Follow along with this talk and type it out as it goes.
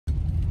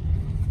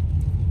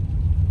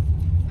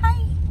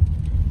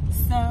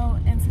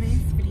today's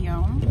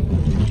video.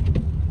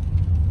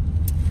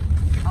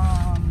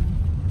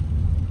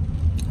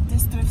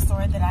 This thrift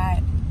store that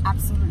I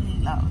absolutely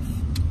love.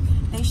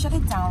 They shut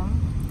it down,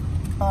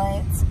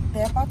 but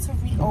they're about to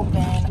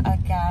reopen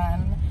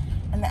again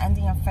in the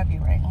ending of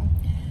February.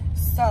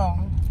 So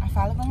I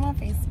followed them on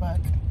Facebook,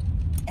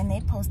 and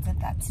they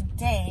posted that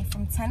today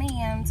from 10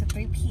 a.m. to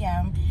 3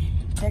 p.m.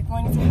 they're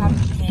going to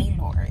have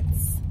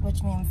gaylords,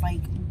 which means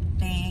like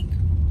big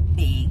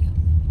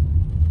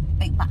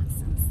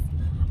boxes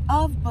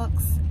of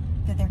books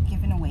that they're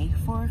giving away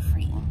for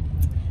free.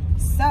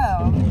 So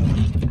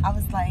I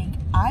was like,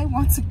 I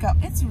want to go.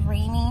 It's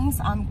raining,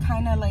 so I'm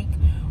kind of like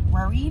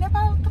worried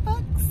about the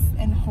books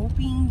and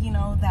hoping, you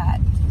know, that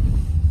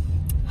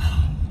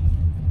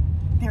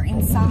they're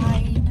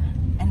inside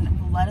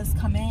and will let us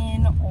come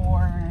in,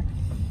 or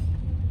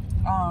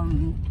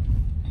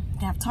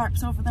they have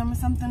tarps over them or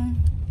something.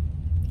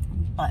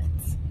 But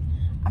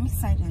I'm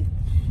excited.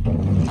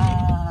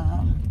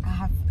 I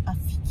have a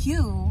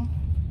few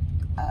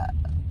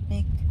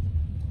big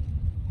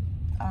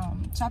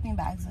shopping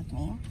bags with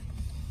me.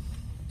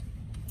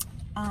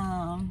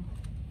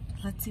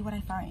 Let's see what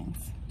I find.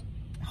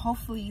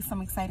 Hopefully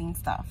some exciting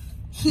stuff.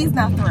 He's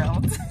not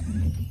thrilled.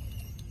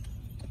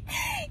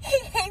 He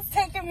hates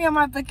taking me on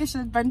my bookish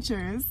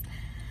adventures,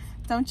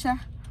 don't ya?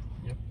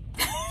 Yep.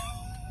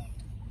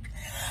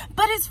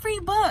 But it's free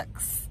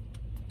books.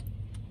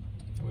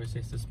 I wish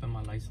they suspend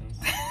my license.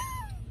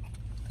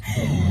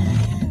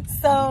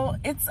 So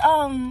it's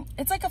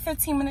like a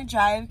 15-minute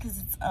drive because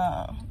it's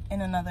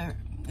in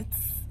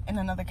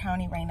another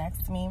county right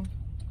next to me.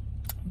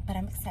 But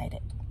I'm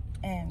excited,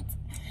 and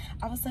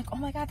I was like, oh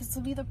my god, this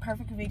will be the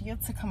perfect video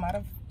to come out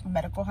of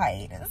medical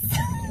hiatus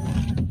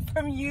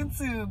from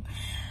YouTube.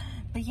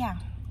 But yeah,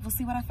 we'll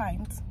see what I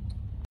find.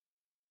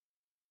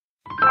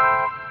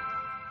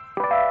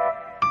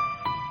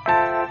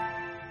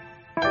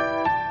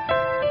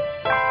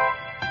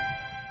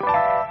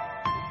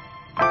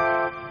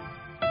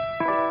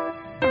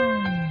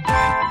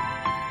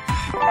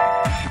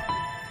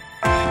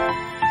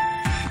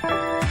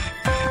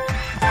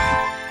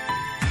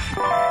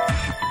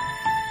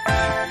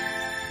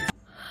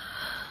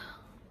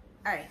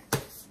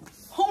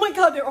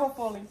 They're all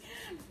falling.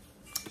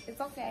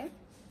 It's okay.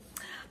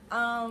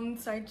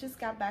 So I just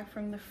got back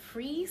from the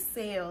free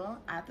sale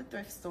at the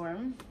thrift store.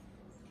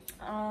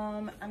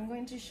 I'm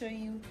going to show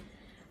you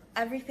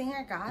everything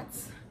I got.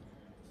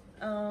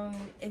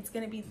 It's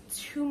gonna be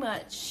too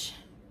much.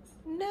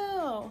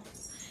 No,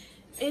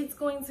 it's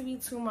going to be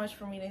too much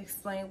for me to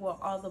explain what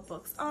all the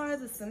books are,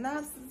 the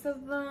synopsis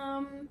of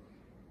them,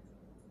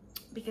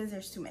 because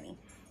there's too many.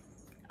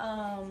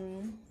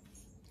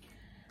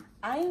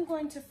 I am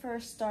going to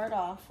first start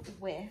off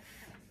with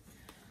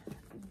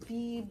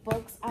the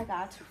books I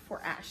got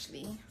for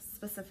Ashley,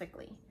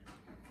 specifically.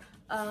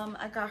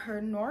 I got her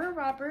Nora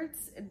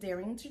Roberts'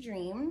 Daring to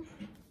Dream.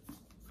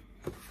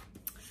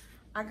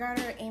 I got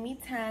her Amy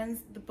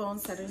Tan's The Bone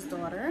Setter's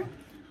Daughter.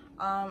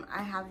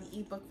 I have the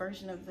ebook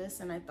version of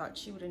this, and I thought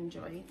she would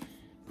enjoy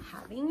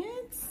having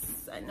it.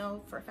 I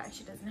know for a fact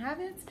she doesn't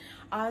have it.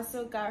 I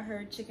also got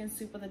her Chicken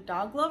Soup of the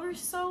Dog Lover's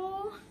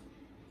Soul,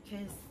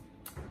 because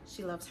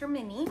she loves her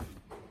Minnie.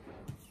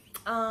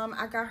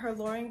 I got her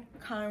Lauren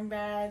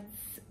Conrad's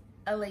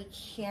LA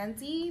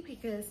Candy,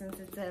 because since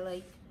it's a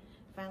like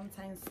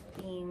Valentine's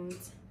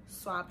themed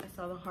swap, I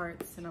saw the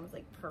hearts and I was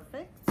like,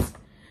 perfect.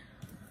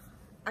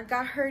 I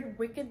got her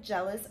Wicked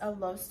Jealous, a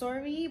love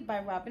story by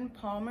Robin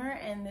Palmer,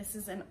 and this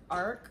is an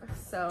arc,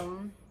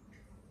 so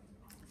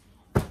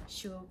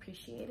she will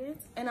appreciate it.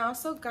 And I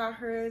also got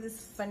her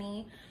this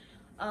funny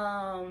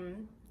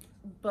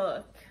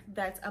book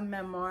that's a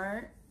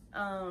memoir,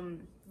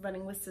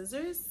 Running with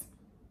Scissors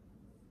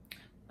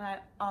by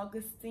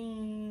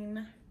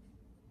Augustine.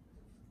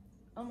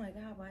 Oh my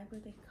god, why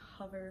would they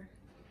cover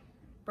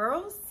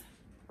Burroughs?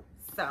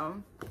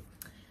 So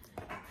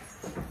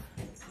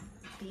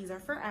these are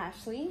for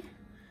Ashley.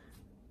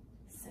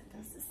 Set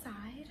those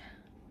aside.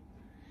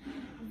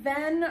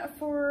 Then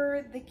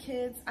for the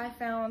kids, I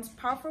found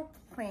Powerful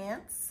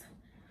Plants,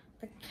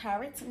 The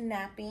Carrot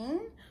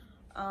Napping.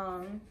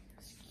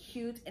 It's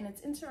cute and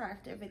it's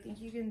interactive. I think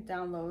you can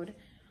download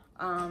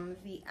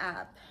the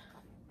app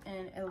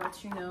and it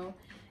lets you know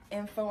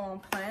info on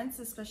plants,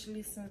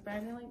 especially since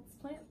Brandon likes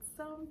plants.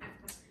 So,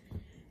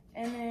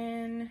 and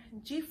then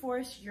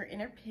G-Force, Your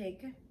Inner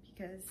Pig,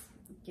 because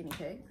guinea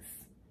pigs,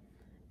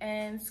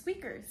 and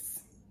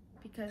Squeakers,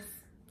 because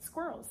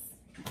squirrels.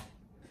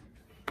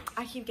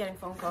 I keep getting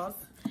phone calls.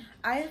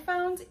 I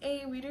found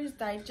a Reader's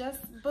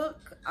Digest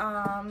book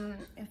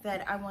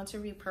that I want to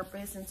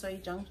repurpose into a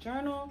junk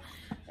journal.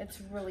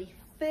 It's really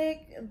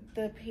thick,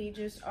 the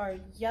pages are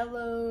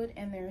yellowed,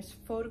 and there's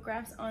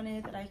photographs on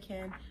it that I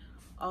can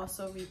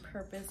also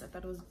repurpose. I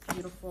thought it was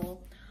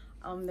beautiful.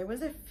 There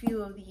was a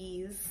few of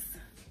these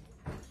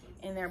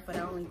in there, but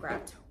I only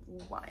grabbed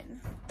one.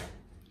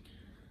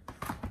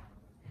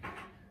 All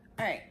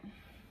right,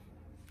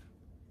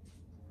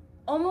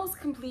 almost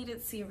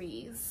completed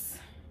series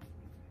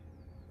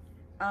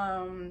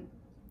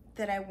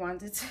that I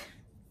wanted to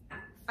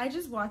I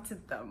just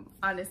wanted them,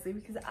 honestly,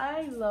 because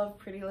I love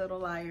Pretty Little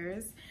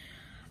Liars.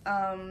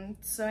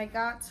 So I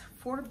got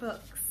 4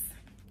 books,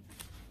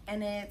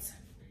 and it's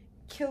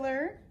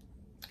Killer,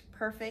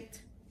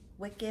 Perfect,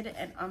 Wicked,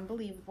 and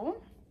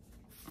Unbelievable.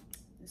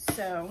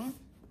 So,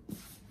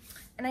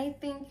 and I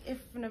think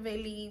if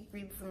Noveli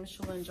reads them,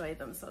 she'll enjoy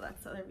them. So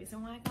that's the other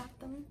reason why I got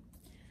them.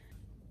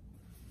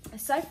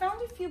 So I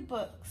found a few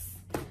books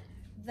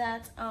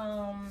that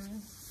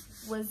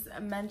was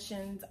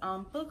mentioned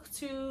on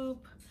BookTube.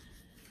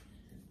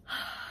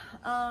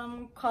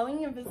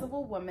 Calling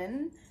Invisible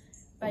Woman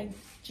by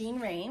Jean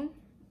Rain.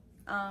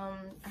 I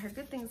heard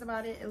good things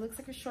about it. It looks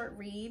like a short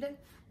read.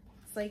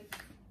 It's like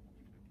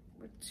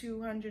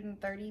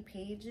 230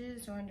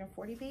 pages,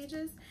 240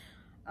 pages.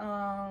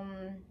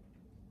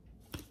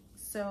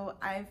 So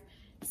I've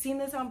seen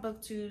this on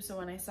BookTube, so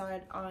when I saw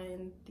it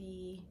on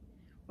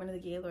one of the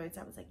Gaylords,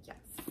 I was like, yes,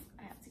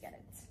 I have to get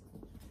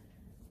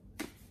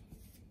it.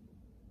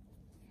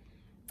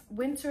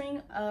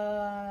 Wintering,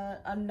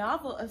 a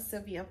novel of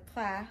Sylvia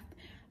Plath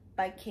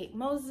by Kate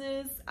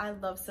Moses. I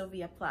love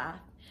Sylvia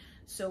Plath,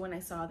 so when I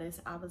saw this,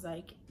 I was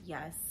like,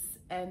 yes,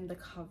 and the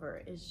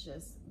cover is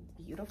just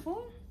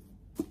beautiful.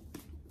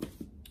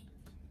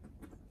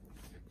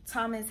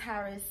 Thomas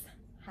Harris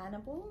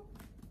Hannibal.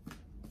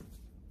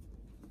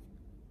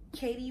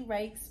 Katie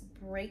Reich's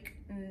Break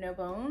No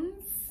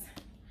Bones.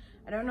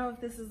 I don't know if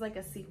this is like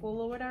a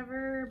sequel or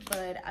whatever,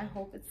 but I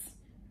hope it's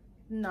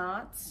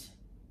not,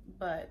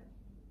 but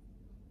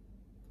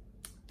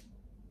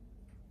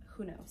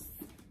who knows.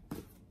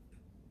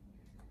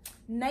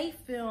 Night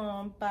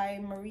Film by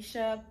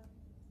Marisha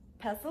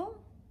Pessel.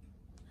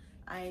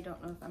 I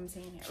don't know if I'm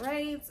saying it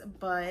right,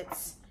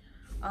 but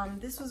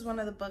this was one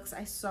of the books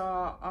I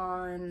saw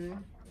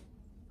on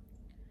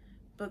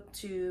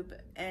BookTube,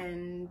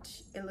 and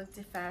it looked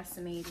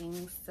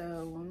fascinating,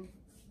 so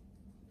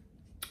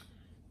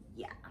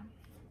yeah.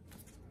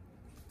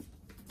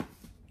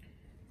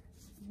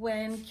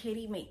 When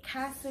Katie Met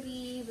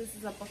Cassidy. This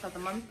is a book of the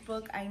month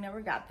book. I never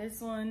got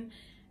this one,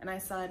 and I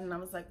saw it and I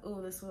was like,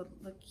 oh, this would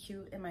look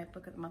cute in my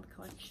book of the month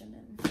collection,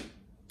 and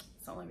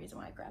it's the only reason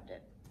why I grabbed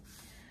it.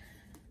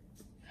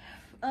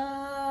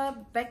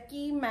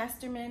 Becky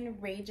Masterman,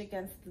 Rage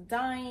Against the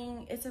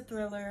Dying. It's a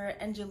thriller,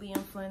 and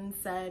Gillian Flynn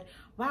said,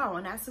 wow,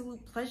 an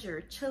absolute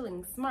pleasure,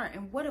 chilling, smart,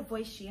 and what a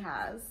voice she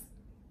has.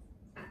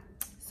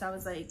 So I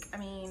was like, I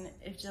mean,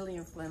 if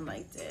Gillian Flynn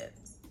liked it,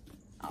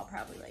 I'll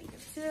probably like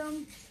it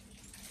too.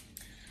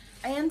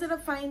 I ended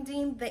up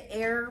finding the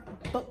Air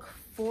book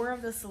 4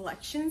 of the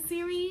Selection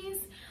series.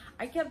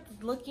 I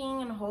kept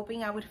looking and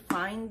hoping I would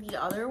find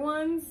the other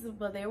ones,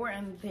 but they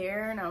weren't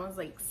there, and I was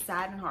like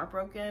sad and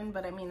heartbroken,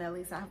 but I mean, at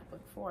least I have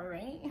book 4,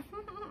 right?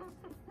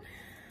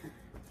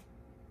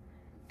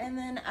 And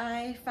then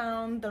I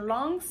found The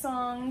Long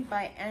Song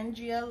by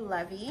Andrea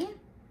Levy.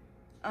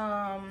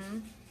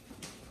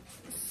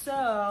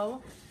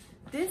 So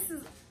this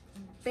is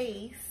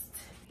based,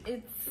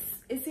 it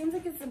seems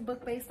like it's a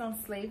book based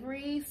on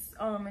slavery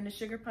in the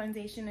sugar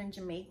plantation in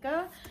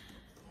Jamaica.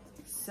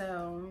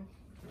 So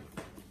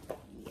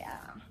yeah.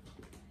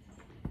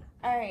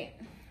 All right,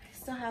 I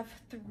still have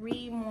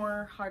 3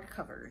 more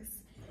hardcovers.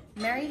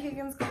 Mary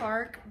Higgins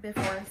Clark,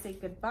 Before I Say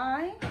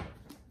Goodbye.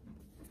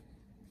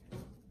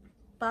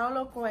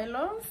 Paulo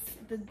Coelho's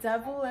The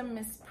Devil and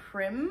Miss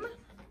Prim.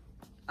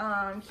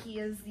 He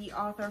is the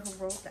author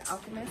who wrote The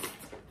Alchemist.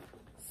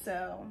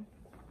 So,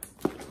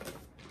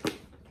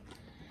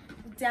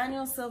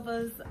 Daniel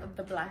Silva's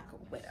The Black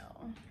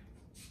Widow.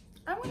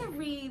 I want to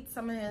read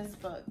some of his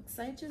books.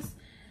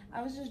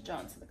 I was just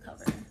drawn to the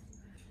cover.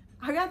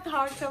 I got the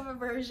hardcover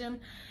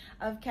version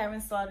of Karen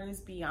Slaughter's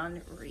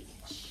Beyond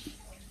Reach.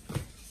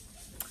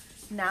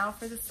 Now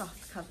for the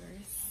soft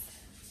covers.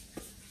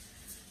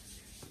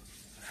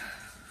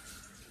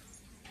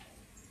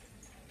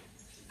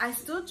 I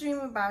Still Dream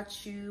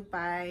About You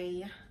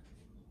by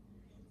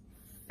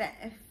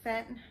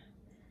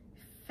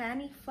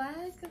Fanny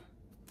Flagg.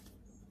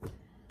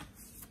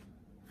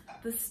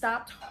 The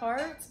Stopped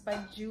Heart by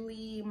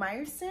Julie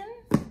Meyerson.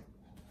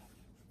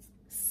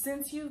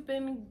 Since You've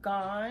Been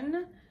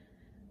Gone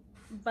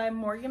by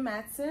Morgan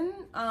Matson.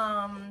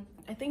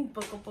 I think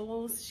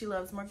Bookables, she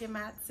loves Morgan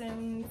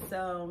Matson,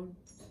 so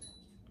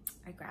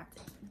I grabbed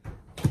it.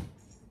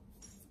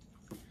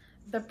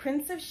 The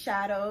Prince of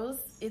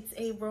Shadows. It's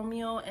a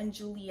Romeo and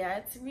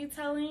Juliet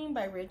retelling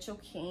by Rachel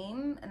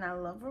Kane, and I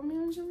love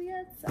Romeo and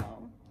Juliet,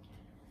 so.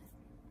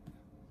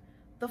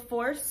 The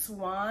Four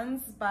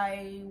Swans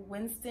by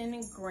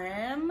Winston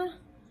Graham.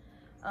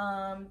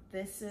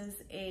 This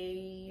is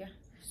a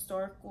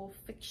historical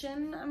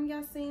fiction, I'm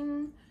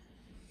guessing.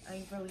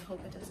 I really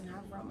hope it doesn't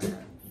have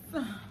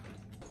romance.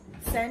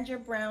 Sandra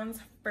Brown's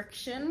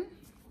Friction.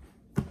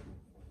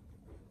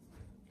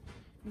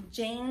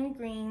 Jane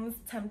Green's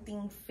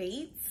Tempting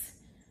Fates.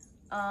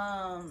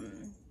 I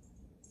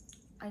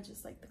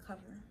just like the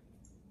cover,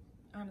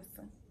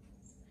 honestly.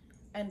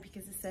 And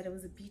because it said it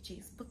was a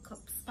BJ's Book Club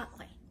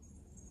Spotlight.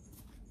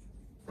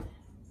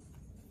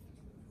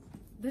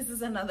 This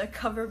is another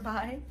cover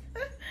by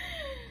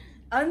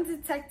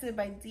Undetected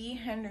by D.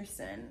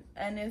 Henderson,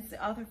 and it's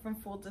the author from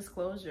Full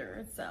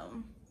Disclosure.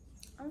 So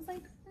I was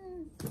like,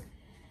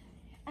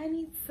 I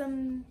need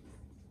some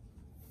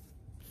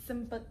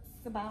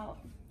books about,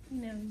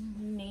 you know,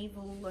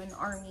 naval and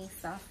army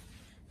stuff.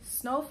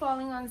 Snow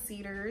Falling on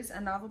Cedars, a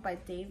novel by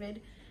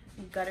David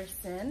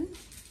Gutterson.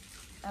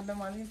 I've been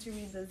wanting to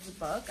read this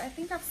book. I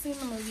think I've seen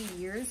the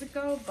movie years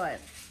ago, but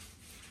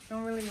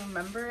don't really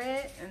remember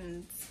it,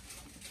 and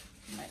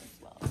might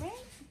as well,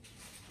 right?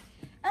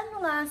 And the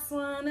last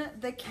one,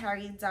 The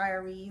Carrie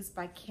Diaries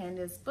by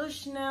Candace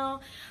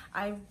Bushnell.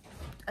 I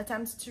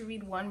attempted to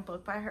read one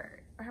book by her,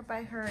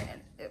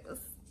 and it was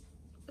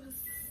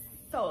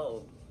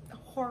so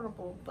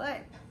horrible.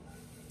 But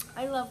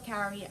I love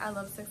Carrie. I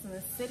love Sex and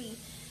the City,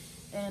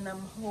 and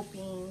I'm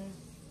hoping,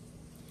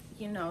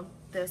 you know,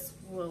 this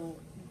will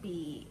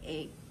be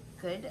a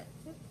good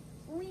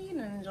read,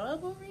 an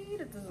enjoyable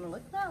read. It doesn't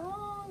look that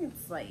long.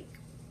 It's like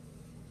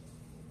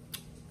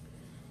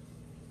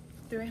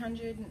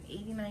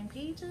 389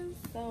 pages.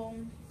 So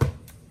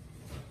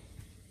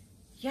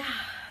yeah,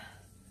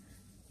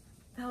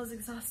 that was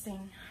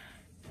exhausting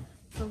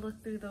to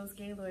look through those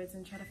Gaylords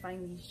and try to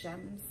find these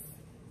gems.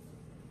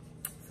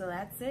 So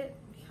that's it.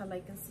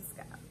 Like and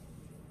subscribe.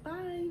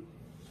 Bye.